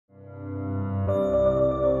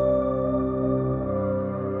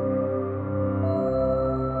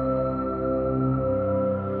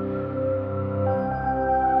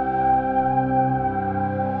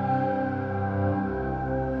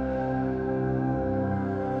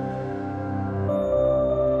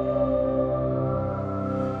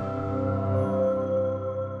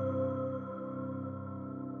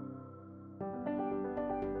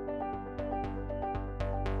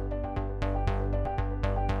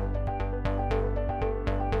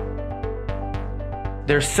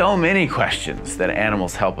There's so many questions that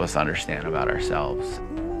animals help us understand about ourselves.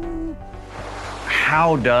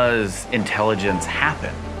 How does intelligence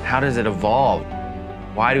happen? How does it evolve?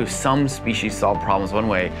 Why do some species solve problems one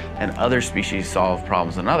way and other species solve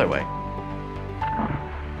problems another way?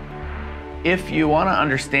 If you want to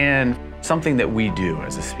understand something that we do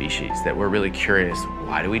as a species, that we're really curious,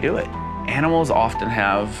 why do we do it? Animals often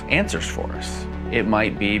have answers for us. It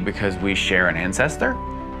might be because we share an ancestor.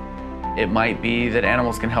 It might be that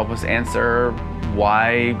animals can help us answer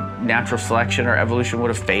why natural selection or evolution would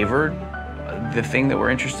have favored the thing that we're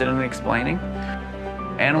interested in explaining.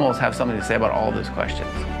 Animals have something to say about all those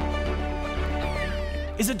questions.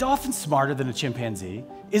 Is a dolphin smarter than a chimpanzee?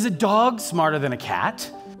 Is a dog smarter than a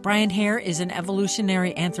cat? Brian Hare is an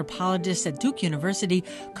evolutionary anthropologist at Duke University,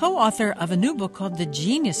 co-author of a new book called The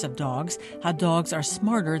Genius of Dogs: How Dogs Are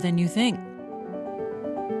Smarter Than You Think.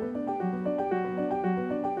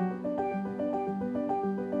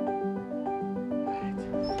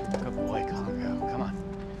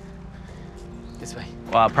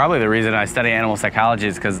 Well, probably the reason I study animal psychology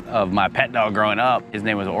is because of my pet dog growing up. His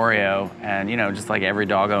name was Oreo, and just like every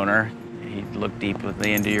dog owner, he'd look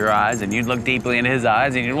deeply into your eyes, and you'd look deeply into his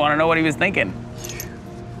eyes, and you'd want to know what he was thinking.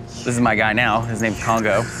 This is my guy now. His name's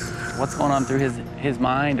Congo. What's going on through his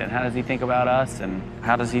mind, and how does he think about us, and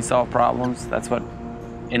how does he solve problems? That's what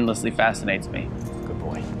endlessly fascinates me. Good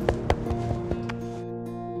boy.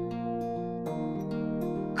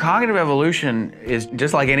 Cognitive evolution is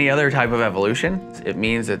just like any other type of evolution. It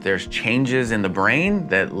means that there's changes in the brain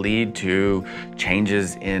that lead to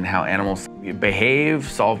changes in how animals behave,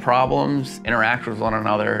 solve problems, interact with one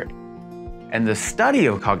another. And the study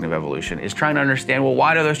of cognitive evolution is trying to understand, well,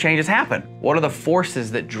 why do those changes happen? What are the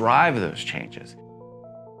forces that drive those changes?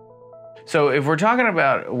 So if we're talking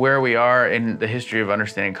about where we are in the history of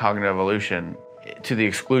understanding cognitive evolution to the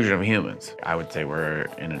exclusion of humans, I would say we're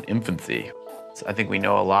in an infancy. I think we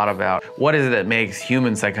know a lot about what is it that makes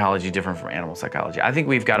human psychology different from animal psychology. I think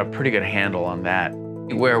we've got a pretty good handle on that.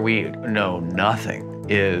 Where we know nothing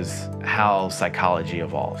is how psychology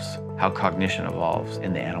evolves, how cognition evolves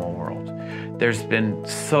in the animal world. There's been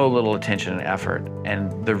so little attention and effort,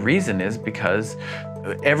 and the reason is because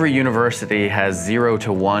every university has 0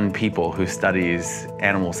 to 1 people who studies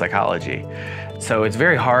animal psychology. So it's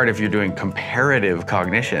very hard if you're doing comparative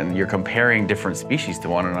cognition. You're comparing different species to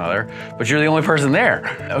one another, but you're the only person there.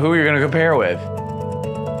 Who are you going to compare with?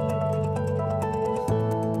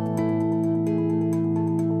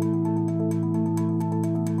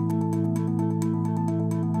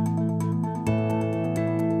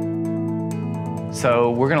 So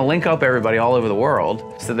we're going to link up everybody all over the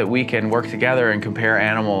world so that we can work together and compare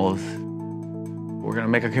animals. We're going to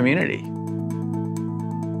make a community.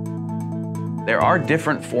 There are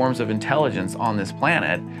different forms of intelligence on this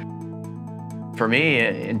planet. For me,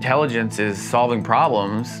 intelligence is solving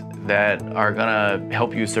problems that are going to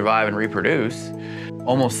help you survive and reproduce.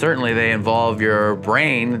 Almost certainly they involve your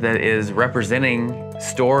brain that is representing,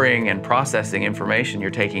 storing, and processing information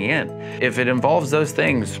you're taking in. If it involves those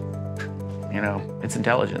things, it's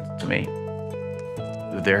intelligence to me.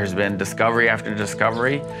 There has been discovery after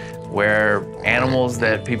discovery where animals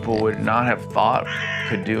that people would not have thought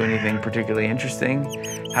could do anything particularly interesting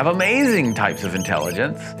have amazing types of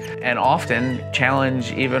intelligence and often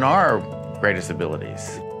challenge even our greatest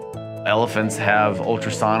abilities. Elephants have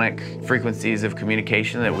ultrasonic frequencies of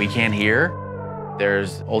communication that we can't hear.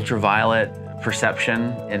 There's ultraviolet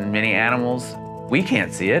perception in many animals. We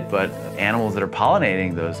can't see it, but animals that are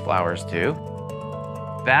pollinating those flowers do.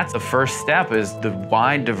 That's the first step, is the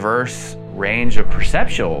wide, diverse range of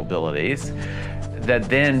perceptual abilities that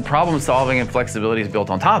then problem solving and flexibility is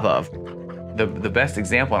built on top of. The best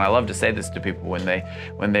example, and I love to say this to people when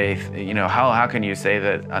they how can you say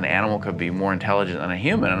that an animal could be more intelligent than a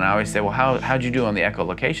human? And I always say, well, how'd you do on the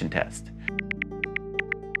echolocation test?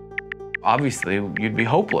 Obviously, you'd be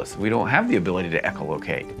hopeless. We don't have the ability to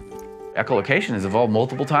echolocate. Echolocation has evolved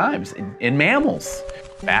multiple times in mammals.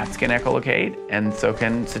 Bats can echolocate, and so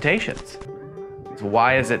can cetaceans. So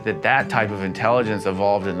why is it that that type of intelligence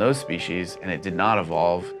evolved in those species and it did not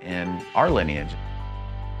evolve in our lineage?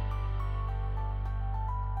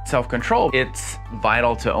 Self-control, it's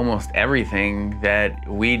vital to almost everything that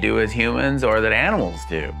we do as humans or that animals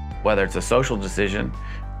do. Whether it's a social decision,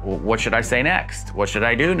 what should I say next? What should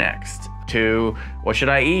I do next? To what should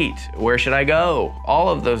I eat? Where should I go? All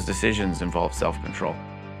of those decisions involve self-control.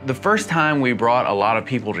 The first time we brought a lot of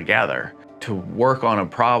people together to work on a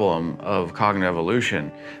problem of cognitive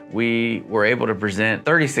evolution, we were able to present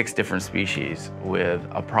 36 different species with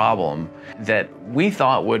a problem that we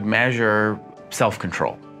thought would measure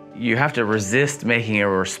self-control. you have to resist making a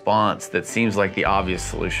response that seems like the obvious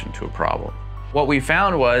solution to a problem. What we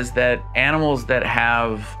found was that animals that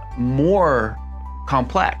have more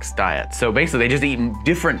complex diets, so basically they just eat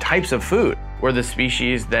different types of food, were the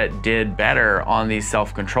species that did better on these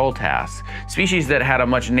self-control tasks. Species that had a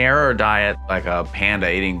much narrower diet, like a panda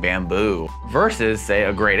eating bamboo, versus, say,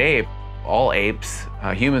 a great ape. All apes,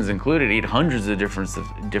 humans included, eat hundreds of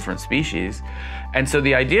different species. And so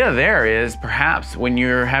the idea there is perhaps when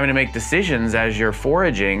you're having to make decisions as you're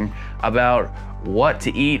foraging about what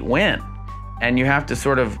to eat when, and you have to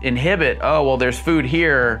sort of inhibit, oh, well, there's food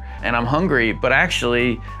here and I'm hungry, but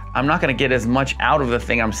actually I'm not gonna get as much out of the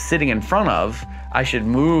thing I'm sitting in front of. I should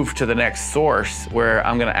move to the next source where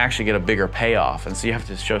I'm gonna actually get a bigger payoff. And so you have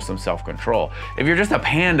to show some self-control. If you're just a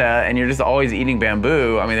panda and you're just always eating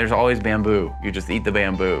bamboo, I mean, there's always bamboo. You just eat the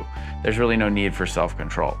bamboo. There's really no need for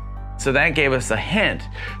self-control. So that gave us a hint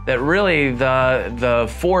that really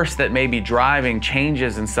the force that may be driving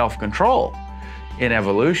changes in self-control in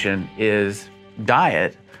evolution is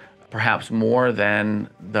diet, perhaps more than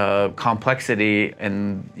the complexity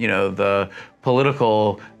and, you know, the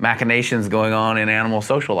political machinations going on in animal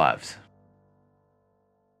social lives.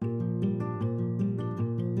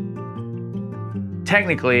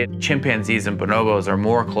 Technically, chimpanzees and bonobos are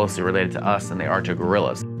more closely related to us than they are to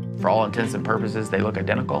gorillas. For all intents and purposes, they look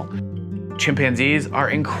identical. Chimpanzees are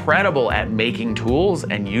incredible at making tools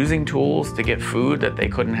and using tools to get food that they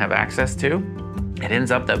couldn't have access to. It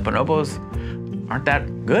ends up that bonobos aren't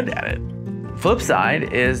that good at it. Flip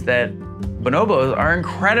side is that bonobos are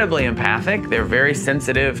incredibly empathic. They're very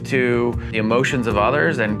sensitive to the emotions of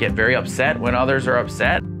others and get very upset when others are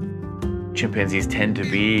upset. Chimpanzees tend to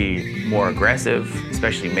be more aggressive,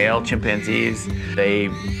 especially male chimpanzees. They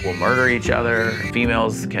will murder each other.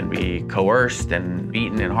 Females can be coerced and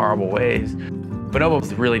beaten in horrible ways.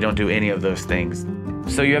 Bonobos really don't do any of those things.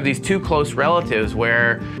 So you have these two close relatives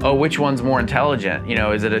where, oh, which one's more intelligent? You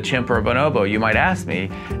know, is it a chimp or a bonobo? You might ask me.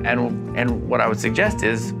 And what I would suggest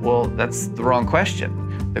is, well, that's the wrong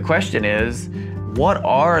question. The question is, what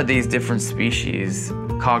are these different species'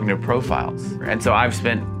 cognitive profiles? And so I've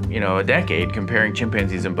spent, you know, a decade comparing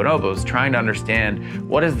chimpanzees and bonobos, trying to understand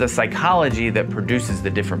what is the psychology that produces the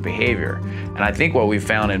different behavior. And I think what we've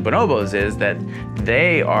found in bonobos is that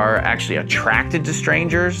they are actually attracted to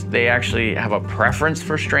strangers. They actually have a preference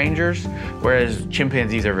for strangers, whereas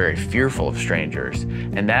chimpanzees are very fearful of strangers.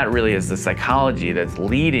 And that really is the psychology that's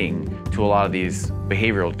leading to a lot of these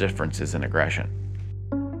behavioral differences in aggression.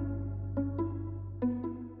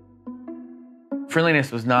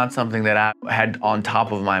 Friendliness was not something that I had on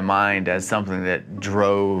top of my mind as something that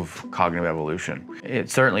drove cognitive evolution. It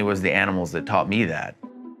certainly was the animals that taught me that.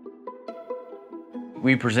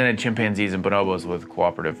 We presented chimpanzees and bonobos with a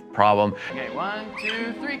cooperative problem. Okay, 1,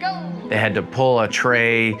 2, 3, go! They had to pull a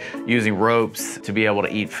tray using ropes to be able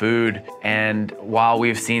to eat food. And while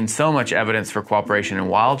we've seen so much evidence for cooperation in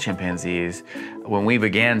wild chimpanzees, when we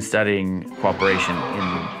began studying cooperation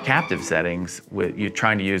in captive settings, with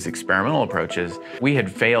trying to use experimental approaches, we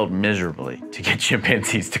had failed miserably to get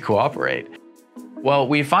chimpanzees to cooperate. Well,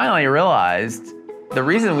 we finally realized the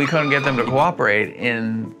reason we couldn't get them to cooperate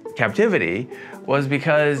in captivity was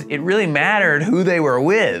because it really mattered who they were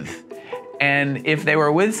with. And if they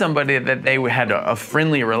were with somebody that they had a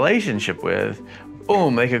friendly relationship with,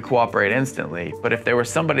 boom, they could cooperate instantly. But if there was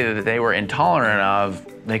somebody that they were intolerant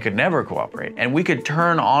of, they could never cooperate. And we could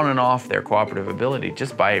turn on and off their cooperative ability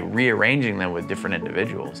just by rearranging them with different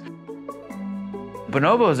individuals.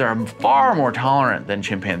 Bonobos are far more tolerant than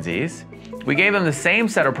chimpanzees. We gave them the same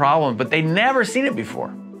set of problems, but they'd never seen it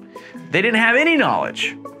before. They didn't have any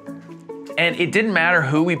knowledge. And it didn't matter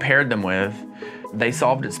who we paired them with, they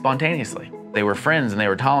solved it spontaneously. They were friends and they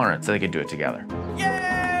were tolerant, so they could do it together.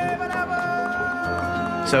 Yay,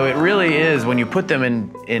 bonobos! So it really is, when you put them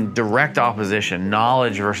in direct opposition,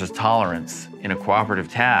 knowledge versus tolerance in a cooperative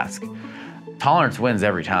task, tolerance wins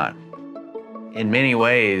every time. In many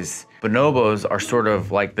ways, bonobos are sort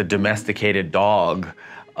of like the domesticated dog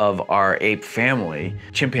of our ape family.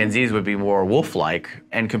 Chimpanzees would be more wolf-like,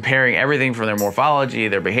 and comparing everything from their morphology,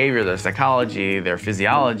 their behavior, their psychology, their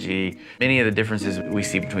physiology, many of the differences we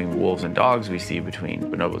see between wolves and dogs, we see between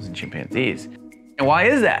bonobos and chimpanzees. And why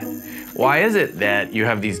is that? Why is it that you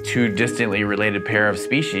have these two distantly related pair of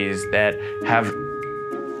species that have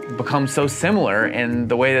become so similar in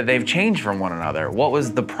the way that they've changed from one another? What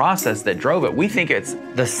was the process that drove it? We think it's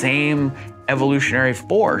the same evolutionary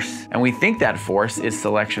force, and we think that force is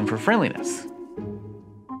selection for friendliness.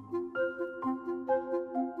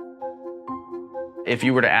 If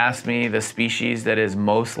you were to ask me the species that is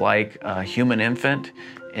most like a human infant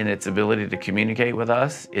in its ability to communicate with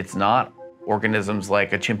us, it's not organisms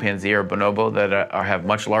like a chimpanzee or bonobo that have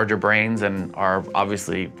much larger brains and are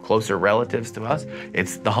obviously closer relatives to us.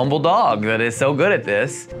 It's the humble dog that is so good at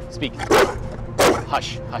this. Speak.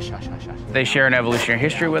 Hush, hush, hush, hush, hush. They share an evolutionary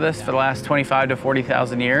history with us for the last 25 to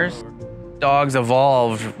 40,000 years. Dogs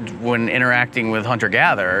evolved when interacting with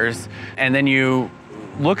hunter-gatherers, and then you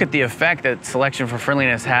look at the effect that selection for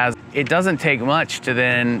friendliness has. It doesn't take much to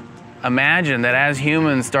then imagine that as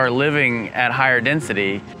humans start living at higher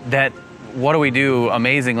density, that what do we do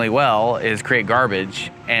amazingly well is create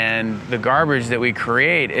garbage, and the garbage that we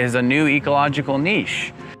create is a new ecological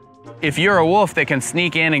niche. If you're a wolf that can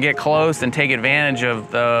sneak in and get close and take advantage of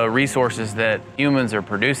the resources that humans are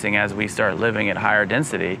producing as we start living at higher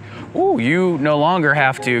density, ooh, you no longer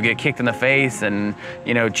have to get kicked in the face and,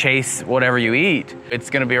 you know, chase whatever you eat. It's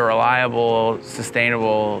going to be a reliable,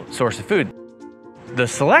 sustainable source of food. The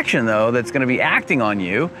selection, though, that's going to be acting on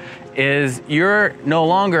you is you're no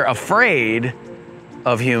longer afraid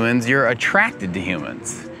of humans, you're attracted to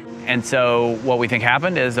humans. And so what we think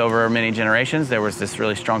happened is over many generations, there was this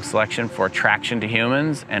really strong selection for attraction to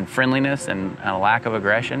humans and friendliness and a lack of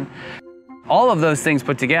aggression. All of those things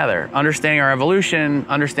put together, understanding our evolution,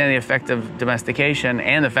 understanding the effect of domestication,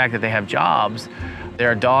 and the fact that they have jobs.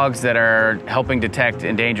 There are dogs that are helping detect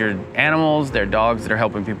endangered animals. There are dogs that are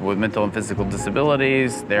helping people with mental and physical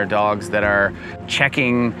disabilities. There are dogs that are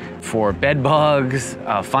checking for bed bugs,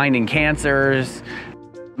 finding cancers.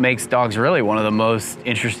 Makes dogs really one of the most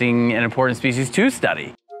interesting and important species to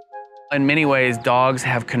study. In many ways, dogs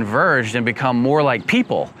have converged and become more like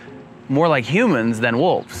people, more like humans than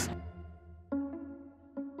wolves.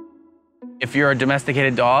 If you're a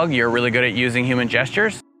domesticated dog, you're really good at using human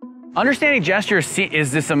gestures. Understanding gestures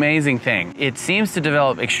is this amazing thing. It seems to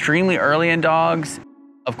develop extremely early in dogs.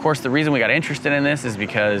 Of course, the reason we got interested in this is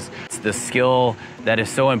because it's the skill that is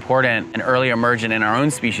so important and early emergent in our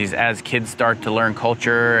own species as kids start to learn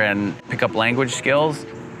culture and pick up language skills.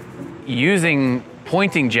 Using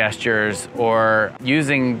pointing gestures or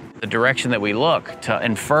using the direction that we look to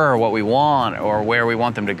infer what we want or where we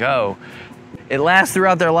want them to go, it lasts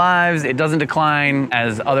throughout their lives. It doesn't decline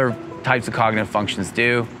as other types of cognitive functions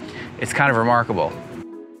do. It's kind of remarkable.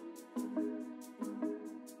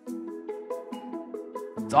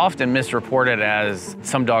 It's often misreported as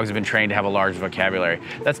some dogs have been trained to have a large vocabulary.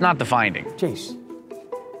 That's not the finding. Chase,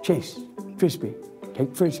 chase, frisbee,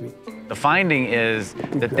 take frisbee. The finding is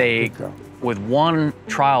that they, with one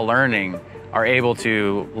trial learning, are able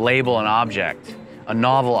to label an object, a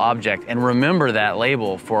novel object, and remember that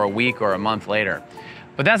label for a week or a month later.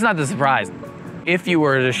 But that's not the surprise. If you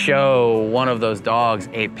were to show one of those dogs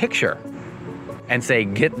a picture and say,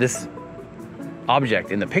 get this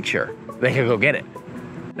object in the picture, they could go get it.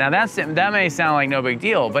 Now that may sound like no big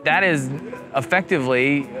deal, but that is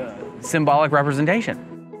effectively symbolic representation.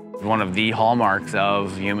 One of the hallmarks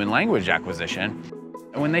of human language acquisition.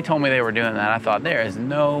 And when they told me they were doing that, I thought, there is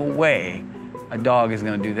no way a dog is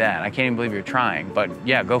going to do that. I can't even believe you're trying, but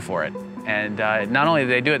yeah, go for it. And not only did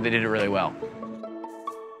they do it, they did it really well.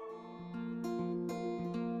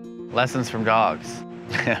 Lessons from dogs.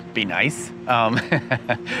 Be nice.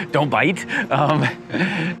 Don't bite.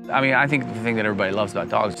 I mean, I think the thing that everybody loves about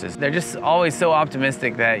dogs is they're just always so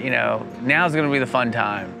optimistic that, you know, now's going to be the fun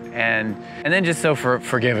time. And then just so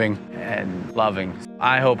forgiving and loving.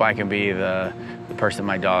 I hope I can be the person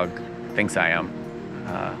my dog thinks I am.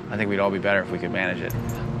 I think we'd all be better if we could manage it.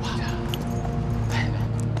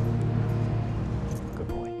 Good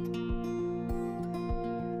boy.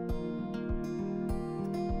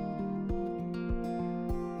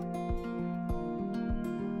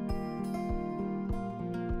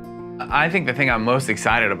 I think the thing I'm most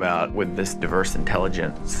excited about with this diverse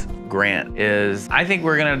intelligence grant is I think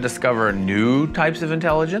we're going to discover new types of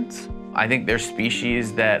intelligence. I think there's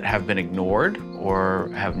species that have been ignored or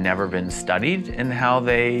have never been studied in how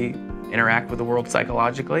they interact with the world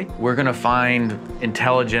psychologically. We're going to find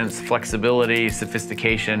intelligence, flexibility,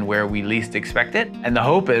 sophistication where we least expect it. And the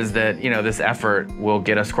hope is that, you know, this effort will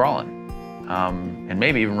get us crawling and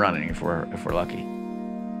maybe even running if we're lucky.